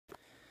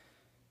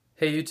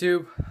Hey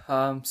YouTube,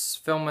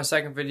 filming my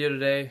second video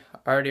today.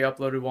 I already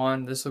uploaded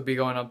one. This will be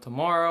going up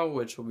tomorrow,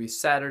 which will be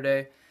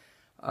Saturday.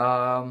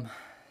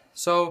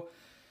 So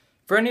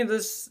for any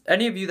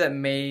of you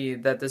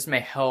that this may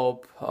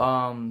help,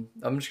 I'm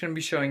just gonna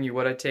be showing you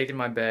what I take in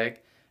my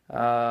bag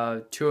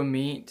to a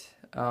meet.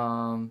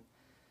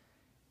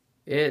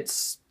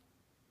 It's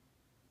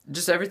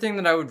just everything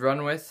that I would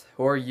run with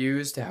or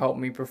use to help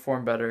me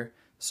perform better.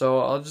 So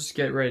I'll just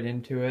get right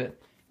into it.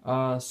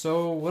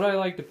 So what I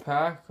like to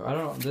pack, I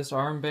don't know, this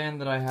armband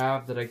that I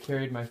have that I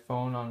carried my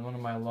phone on one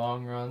of my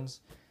long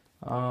runs,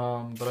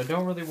 but I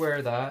don't really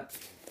wear that.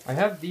 I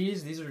have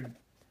these are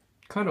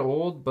kind of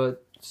old,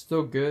 but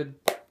still good,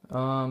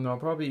 and I'll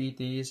probably eat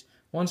these.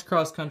 Once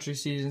cross-country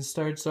season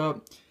starts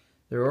up,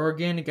 they're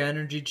organic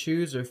energy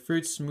chews, they're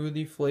fruit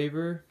smoothie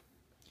flavor,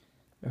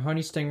 they're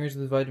honey stingers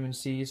with vitamin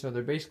C, so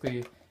they're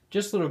basically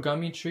just little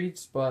gummy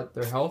treats, but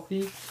they're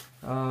healthy.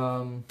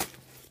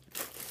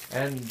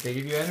 And they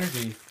give you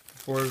energy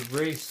for a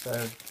race.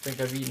 I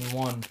think I've eaten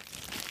one,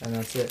 and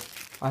that's it.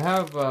 I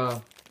have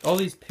all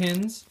these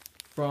pins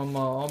from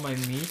all my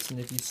meets,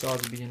 and if you saw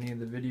at the beginning of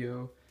the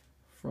video,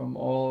 from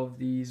all of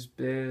these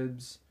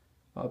bibs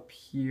up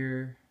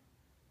here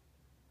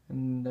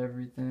and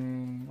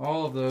everything,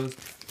 all of those,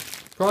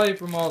 probably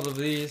from all of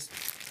these,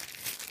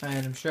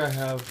 and I'm sure I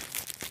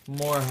have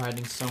more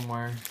hiding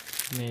somewhere,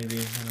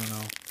 maybe, I don't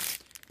know.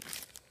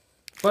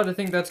 But I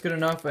think that's good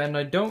enough, and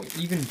I don't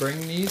even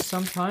bring these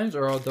sometimes,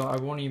 or I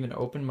won't even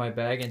open my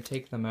bag and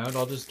take them out.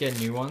 I'll just get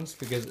new ones,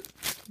 because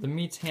the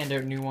meets hand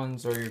out new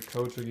ones, or your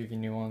coach will give you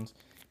new ones.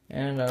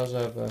 And I also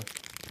have a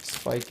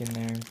spike in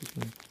there, if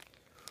you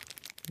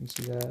can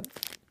see that.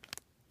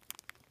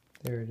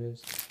 There it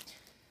is.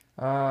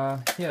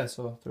 Yeah,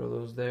 so I'll throw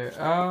those there.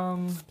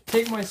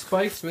 Take my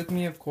spikes with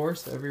me, of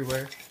course,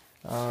 everywhere.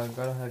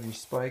 Gotta have your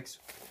spikes.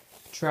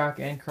 Track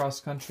and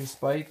cross-country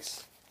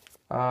spikes.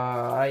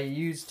 I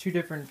use two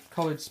different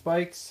colored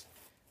spikes,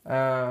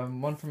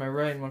 one for my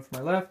right and one for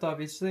my left,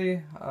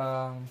 obviously,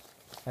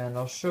 and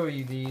I'll show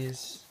you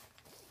these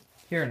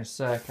here in a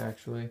sec,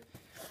 actually.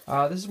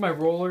 This is my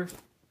roller.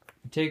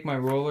 I take my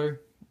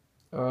roller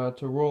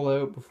to roll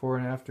out before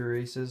and after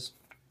races.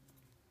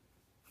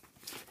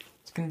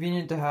 It's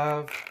convenient to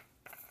have.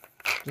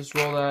 Just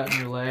roll that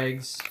in your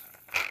legs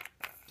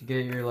to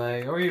get your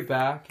leg, or your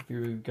back if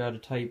you've got a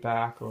tight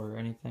back or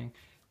anything.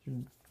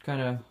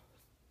 Kind of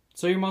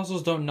so your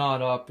muscles don't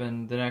knot up,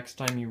 and the next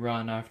time you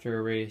run after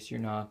a race,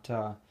 you're not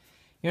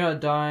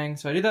dying.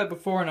 So I do that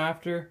before and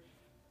after.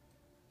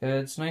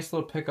 It's a nice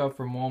little pickup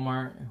from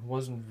Walmart. It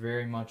wasn't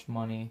very much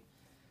money.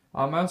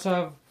 I also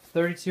have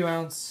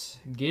 32-ounce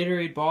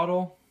Gatorade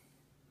bottle.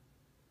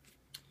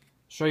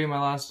 Show you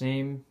my last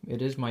name.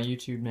 It is my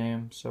YouTube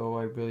name, so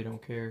I really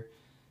don't care.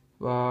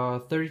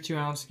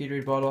 32-ounce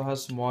Gatorade bottle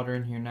has some water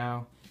in here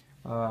now.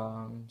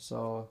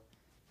 So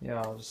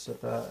yeah, I'll just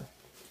set that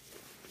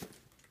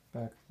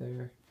back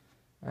there,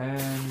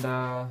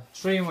 and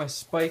show you my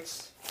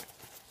spikes.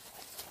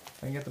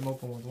 I can get them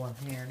open with one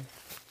hand.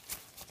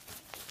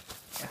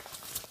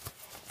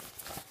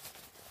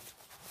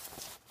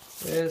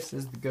 This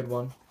is the good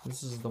one.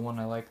 This is the one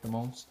I like the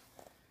most.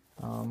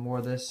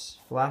 Wore this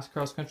last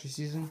cross-country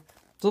season.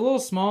 It's a little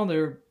small.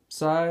 They're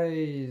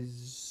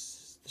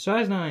size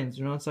 9s.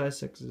 They're not size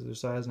 6s. They're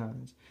size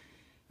 9s.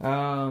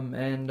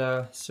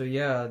 So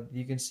yeah,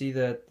 you can see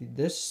that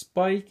this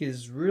spike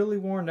is really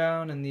worn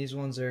down, and these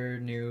ones are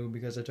new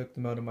because I took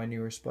them out of my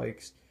newer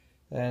spikes,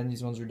 and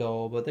these ones are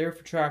dull, but they're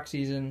for track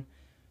season.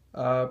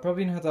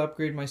 Probably gonna have to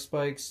upgrade my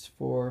spikes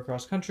for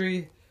cross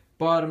country,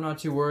 but I'm not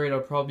too worried. I'll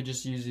probably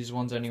just use these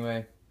ones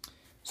anyway.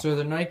 So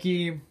the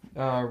Nike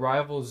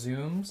Rival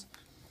Zooms.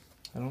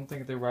 I don't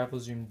think they're Rival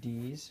Zoom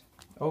Ds.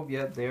 Oh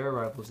yeah, they are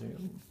Rival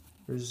Zoom.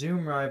 They're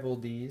Zoom Rival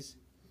Ds.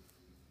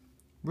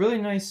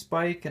 Really nice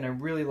spike, and I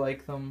really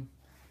like them.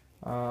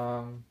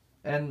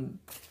 And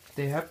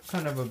they have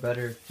kind of a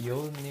better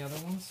feel than the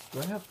other ones. Do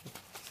I have?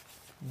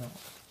 No.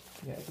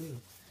 Yeah, I do.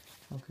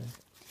 Okay.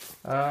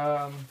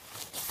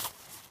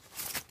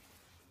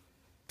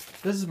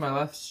 This is my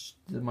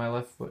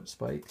left foot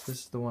spike. This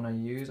is the one I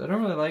use. I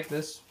don't really like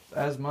this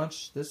as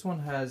much. This one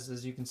has,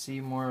 as you can see,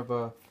 more of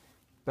a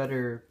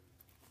better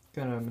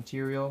kind of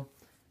material.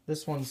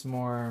 This one's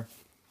more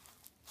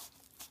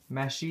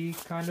meshy,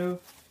 kind of.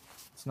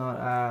 It's not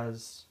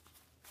as,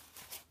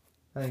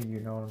 I think you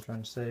know what I'm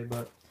trying to say,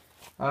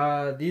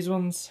 but these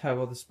ones have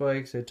all the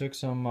spikes. I took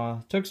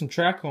some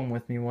track home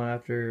with me one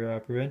after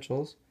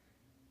provincials,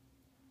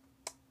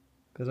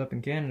 because up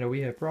in Canada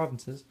we have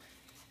provinces,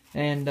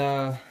 and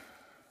this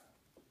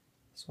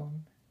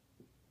one,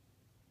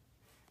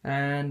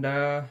 and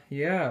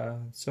yeah,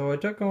 so I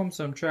took home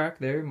some track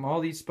there.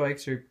 All these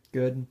spikes are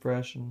good and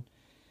fresh, and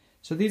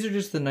so these are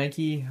just the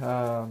Nike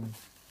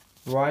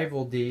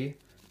Rival D.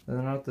 They're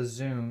not the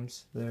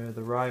Zooms, they're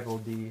the Rival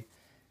D.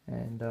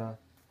 And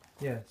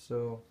yeah,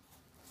 so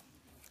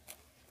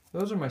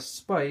those are my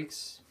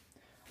spikes.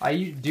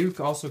 I do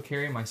also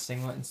carry my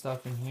singlet and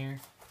stuff in here,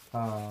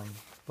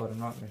 but I'm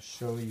not going to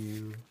show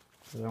you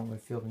because I don't really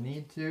feel the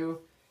need to.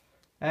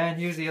 And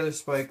here's the other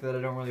spike that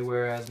I don't really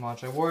wear as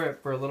much. I wore it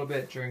for a little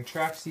bit during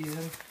track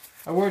season.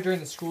 I wore it during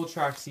the school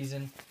track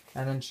season,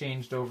 and then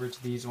changed over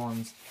to these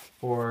ones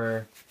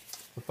for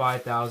the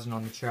 5,000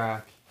 on the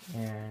track,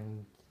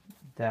 and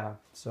that.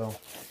 So,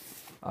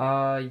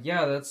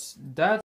 yeah, that's